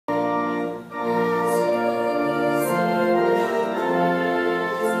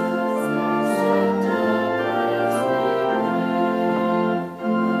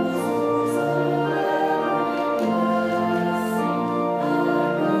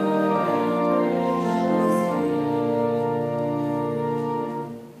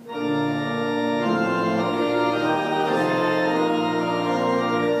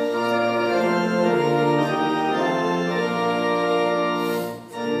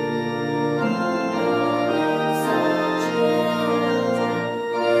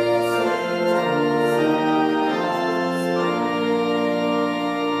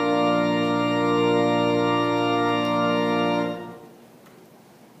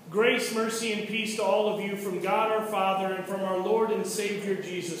Grace, mercy, and peace to all of you from God our Father and from our Lord and Savior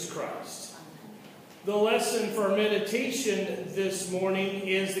Jesus Christ. The lesson for our meditation this morning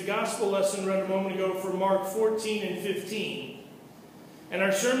is the gospel lesson read a moment ago from Mark 14 and 15. And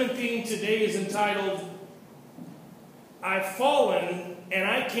our sermon theme today is entitled, I've Fallen and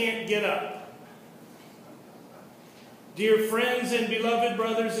I Can't Get Up. Dear friends and beloved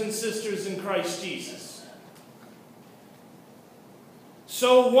brothers and sisters in Christ Jesus.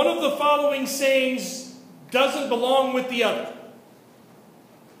 So one of the following sayings doesn't belong with the other.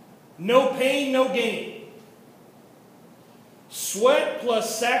 No pain, no gain. Sweat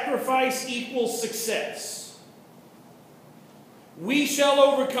plus sacrifice equals success. We shall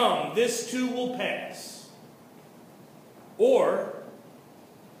overcome. This too will pass. Or,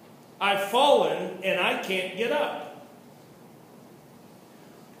 I've fallen and I can't get up.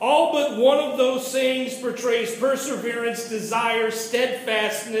 All but one of those sayings portrays perseverance, desire,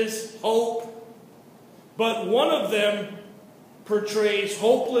 steadfastness, hope. But one of them portrays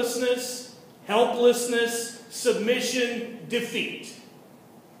hopelessness, helplessness, submission, defeat.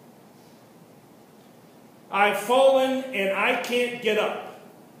 I've fallen and I can't get up.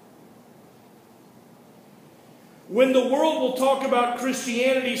 When the world will talk about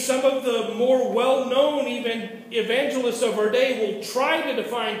Christianity, some of the more well-known even evangelists of our day will try to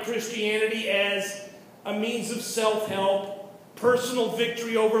define Christianity as a means of self-help, personal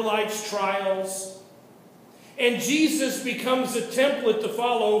victory over life's trials. And Jesus becomes a template to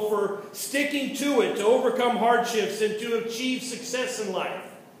follow for sticking to it, to overcome hardships, and to achieve success in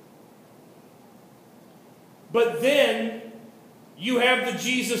life. But then you have the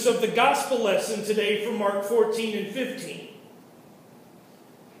Jesus of the gospel lesson today from Mark 14 and 15.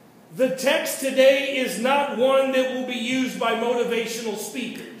 The text today is not one that will be used by motivational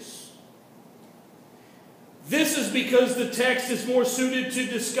speakers. This is because the text is more suited to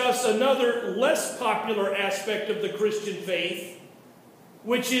discuss another less popular aspect of the Christian faith,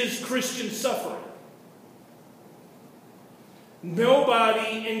 which is Christian suffering.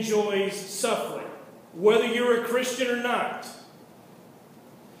 Nobody enjoys suffering, whether you're a Christian or not.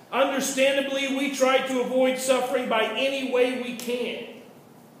 Understandably, we try to avoid suffering by any way we can.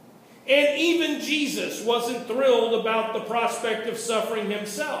 And even Jesus wasn't thrilled about the prospect of suffering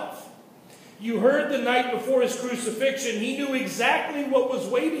himself. You heard the night before his crucifixion, he knew exactly what was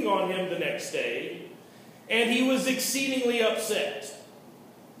waiting on him the next day, and he was exceedingly upset.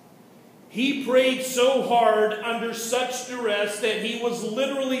 He prayed so hard under such duress that he was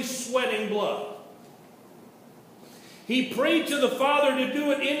literally sweating blood. He prayed to the Father to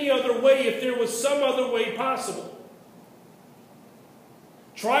do it any other way if there was some other way possible.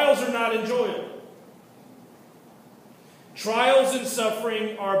 Trials are not enjoyable. Trials and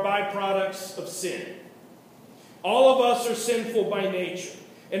suffering are byproducts of sin. All of us are sinful by nature.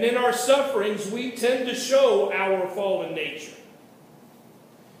 And in our sufferings, we tend to show our fallen nature.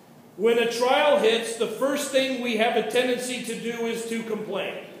 When a trial hits, the first thing we have a tendency to do is to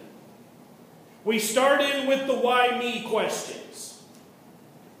complain. We start in with the why me questions.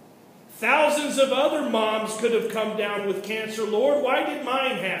 Thousands of other moms could have come down with cancer. Lord, why did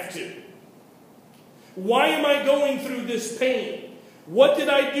mine have to? Why am I going through this pain? What did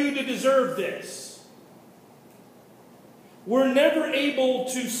I do to deserve this? We're never able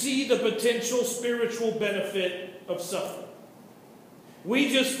to see the potential spiritual benefit of suffering.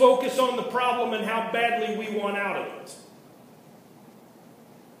 We just focus on the problem and how badly we want out of it.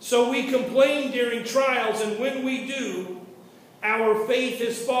 So we complain during trials, and when we do, our faith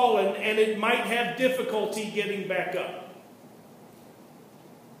has fallen, and it might have difficulty getting back up.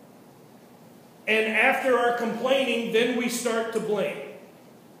 And after our complaining, then we start to blame.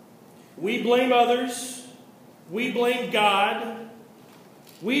 We blame others. We blame God.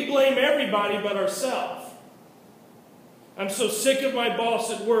 We blame everybody but ourselves. I'm so sick of my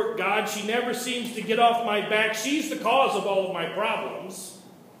boss at work, God. She never seems to get off my back. She's the cause of all of my problems.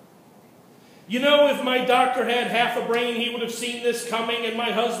 You know, if my doctor had half a brain, he would have seen this coming, and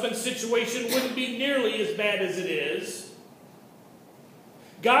my husband's situation wouldn't be nearly as bad as it is.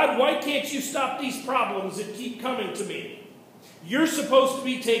 God, why can't you stop these problems that keep coming to me? You're supposed to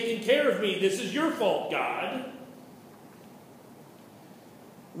be taking care of me. This is your fault, God.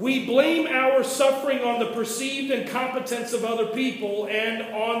 We blame our suffering on the perceived incompetence of other people and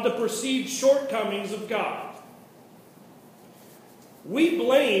on the perceived shortcomings of God. We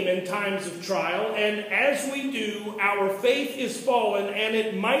blame in times of trial, and as we do, our faith is fallen, and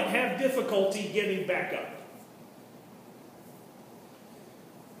it might have difficulty getting back up.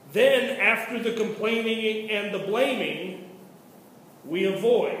 Then, after the complaining and the blaming, we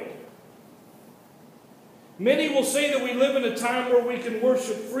avoid. Many will say that we live in a time where we can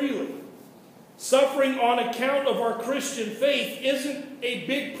worship freely. Suffering on account of our Christian faith isn't a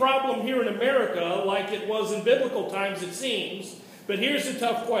big problem here in America like it was in biblical times, it seems. But here's a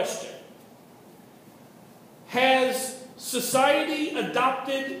tough question. Has society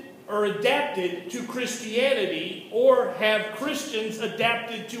adopted or adapted to Christianity, or have Christians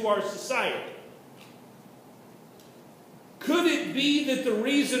adapted to our society? Could it be that the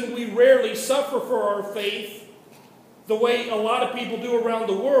reason we rarely suffer for our faith the way a lot of people do around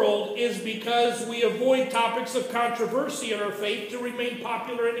the world is because we avoid topics of controversy in our faith to remain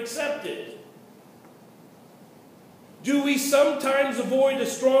popular and accepted? Do we sometimes avoid a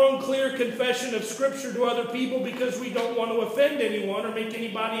strong, clear confession of Scripture to other people because we don't want to offend anyone or make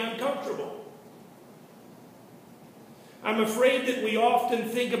anybody uncomfortable? I'm afraid that we often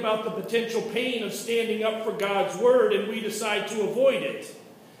think about the potential pain of standing up for God's Word, and we decide to avoid it.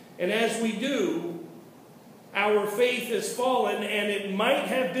 And as we do, our faith has fallen, and it might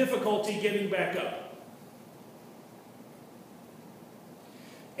have difficulty getting back up.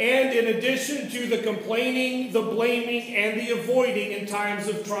 And in addition to the complaining, the blaming, and the avoiding in times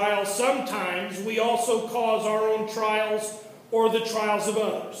of trial, sometimes we also cause our own trials or the trials of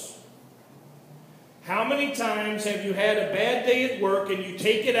others. How many times have you had a bad day at work and you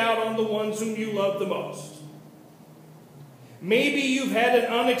take it out on the ones whom you love the most? Maybe you've had an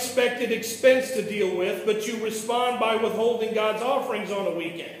unexpected expense to deal with, but you respond by withholding God's offerings on a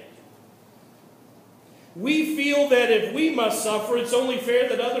weekend. We feel that if we must suffer, it's only fair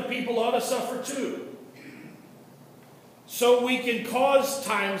that other people ought to suffer too. So we can cause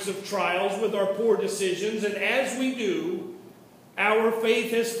times of trials with our poor decisions, and as we do, our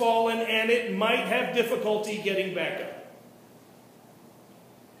faith has fallen and it might have difficulty getting back up.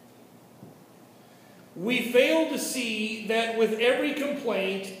 We fail to see that with every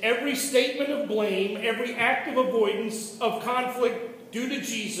complaint, every statement of blame, every act of avoidance of conflict due to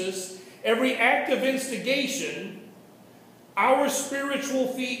Jesus, every act of instigation, our spiritual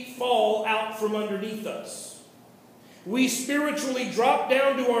feet fall out from underneath us. We spiritually drop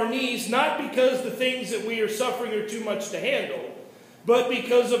down to our knees, not because the things that we are suffering are too much to handle, but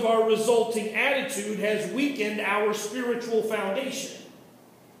because of our resulting attitude has weakened our spiritual foundation.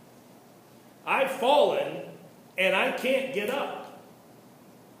 I've fallen, and I can't get up.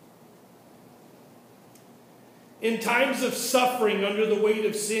 In times of suffering under the weight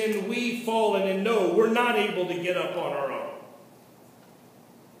of sin, we've fallen and know we're not able to get up on our own.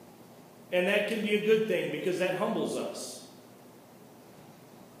 And that can be a good thing because that humbles us.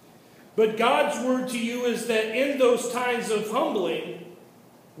 But God's word to you is that in those times of humbling,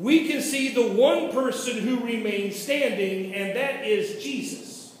 we can see the one person who remains standing, and that is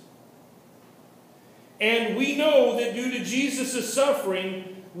Jesus. And we know that due to Jesus'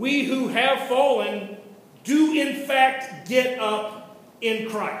 suffering, we who have fallen do in fact get up in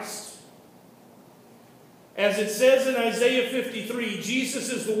Christ. As it says in Isaiah 53, Jesus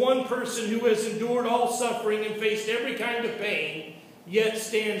is the one person who has endured all suffering and faced every kind of pain, yet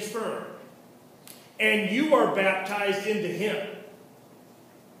stands firm. And you are baptized into him.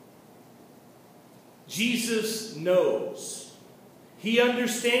 Jesus knows. He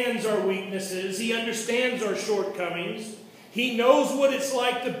understands our weaknesses. He understands our shortcomings. He knows what it's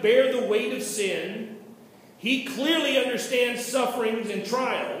like to bear the weight of sin. He clearly understands sufferings and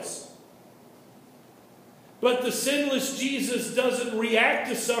trials. But the sinless Jesus doesn't react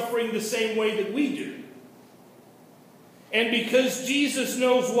to suffering the same way that we do. And because Jesus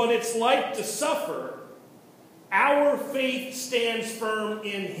knows what it's like to suffer, our faith stands firm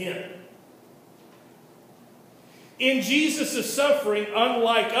in him. In Jesus' suffering,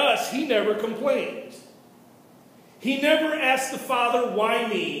 unlike us, he never complained. He never asked the Father, why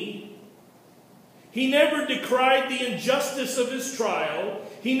me? He never decried the injustice of his trial.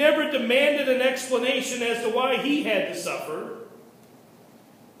 He never demanded an explanation as to why he had to suffer.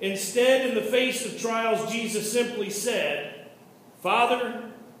 Instead, in the face of trials, Jesus simply said,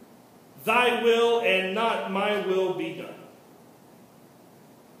 Father, thy will and not my will be done.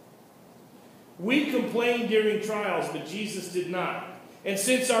 We complain during trials, but Jesus did not. And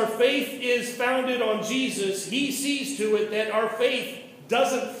since our faith is founded on Jesus, he sees to it that our faith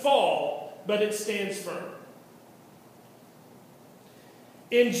doesn't fall, but it stands firm.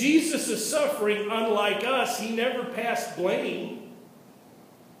 In Jesus' suffering, unlike us, he never passed blame.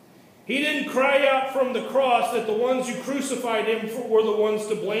 He didn't cry out from the cross that the ones who crucified him were the ones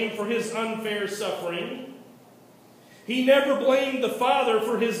to blame for his unfair suffering. He never blamed the Father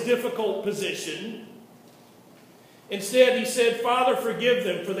for his difficult position. Instead, he said, Father, forgive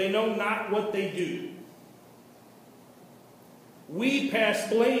them, for they know not what they do. We pass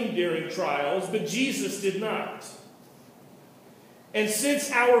blame during trials, but Jesus did not. And since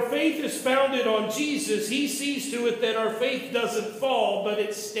our faith is founded on Jesus, he sees to it that our faith doesn't fall, but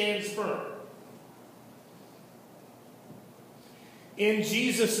it stands firm. In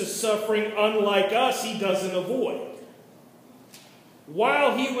Jesus' suffering, unlike us, he doesn't avoid.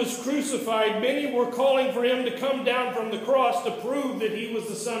 While he was crucified, many were calling for him to come down from the cross to prove that he was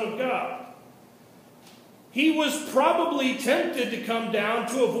the Son of God. He was probably tempted to come down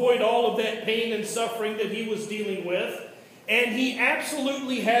to avoid all of that pain and suffering that he was dealing with. And he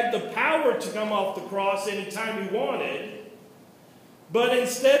absolutely had the power to come off the cross anytime he wanted. But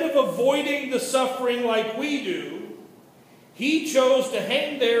instead of avoiding the suffering like we do, he chose to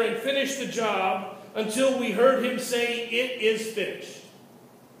hang there and finish the job until we heard him say, "It is finished."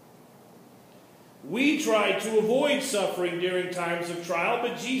 We try to avoid suffering during times of trial,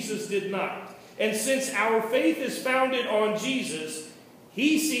 but Jesus did not. And since our faith is founded on Jesus,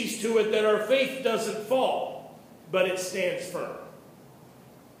 he sees to it that our faith doesn't fall, but it stands firm.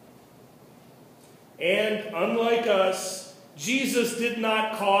 And unlike us, Jesus did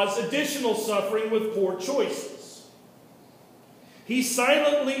not cause additional suffering with poor choices. He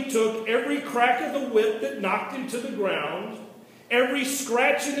silently took every crack of the whip that knocked him to the ground, every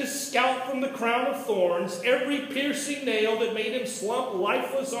scratch in his scalp from the crown of thorns, every piercing nail that made him slump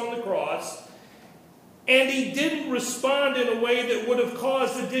lifeless on the cross, and he didn't respond in a way that would have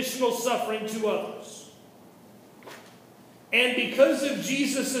caused additional suffering to others. And because of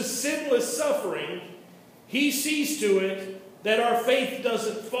Jesus' sinless suffering, he sees to it that our faith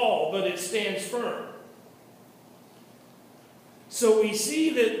doesn't fall, but it stands firm. So we see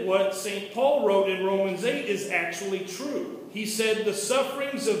that what St. Paul wrote in Romans 8 is actually true. He said, the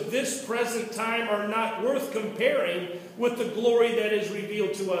sufferings of this present time are not worth comparing with the glory that is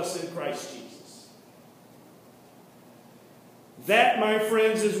revealed to us in Christ Jesus. That, my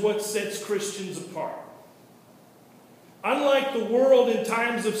friends, is what sets Christians apart. Unlike the world in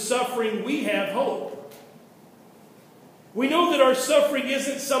times of suffering, we have hope. We know that our suffering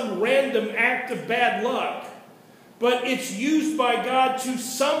isn't some random act of bad luck, but it's used by God to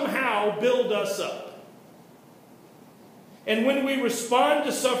somehow build us up. And when we respond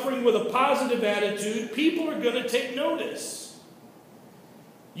to suffering with a positive attitude, people are going to take notice.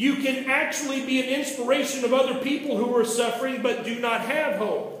 You can actually be an inspiration of other people who are suffering but do not have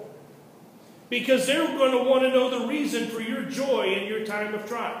hope, because they're going to want to know the reason for your joy in your time of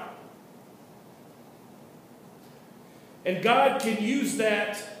trial. And God can use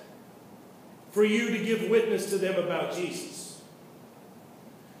that for you to give witness to them about Jesus.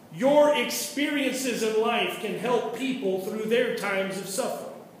 Your experiences in life can help people through their times of suffering.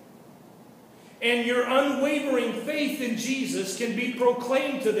 And your unwavering faith in Jesus can be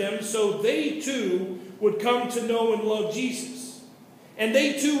proclaimed to them so they too would come to know and love Jesus. And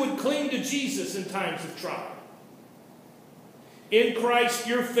they too would cling to Jesus in times of trial. In Christ,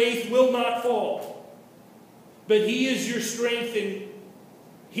 your faith will not fall, but he is your strength, and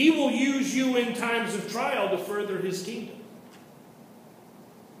he will use you in times of trial to further his kingdom.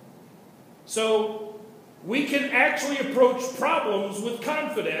 So we can actually approach problems with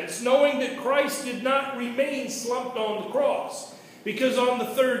confidence, knowing that Christ did not remain slumped on the cross, because on the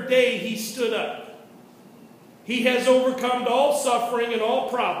third day he stood up. He has overcome all suffering and all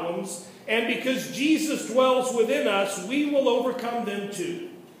problems, and because Jesus dwells within us, we will overcome them too.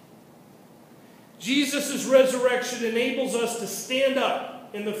 Jesus' resurrection enables us to stand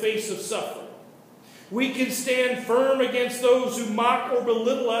up in the face of suffering. We can stand firm against those who mock or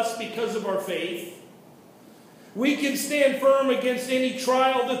belittle us because of our faith. We can stand firm against any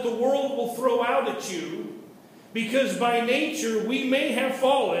trial that the world will throw out at you, because by nature we may have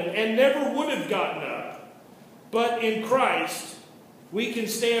fallen and never would have gotten up. But in Christ, we can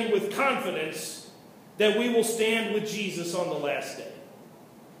stand with confidence that we will stand with Jesus on the last day.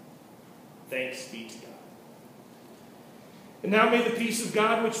 Thanks be to God. And now may the peace of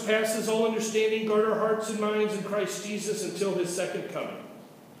God, which passes all understanding, guard our hearts and minds in Christ Jesus until his second coming.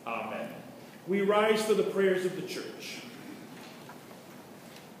 Amen. We rise for the prayers of the church.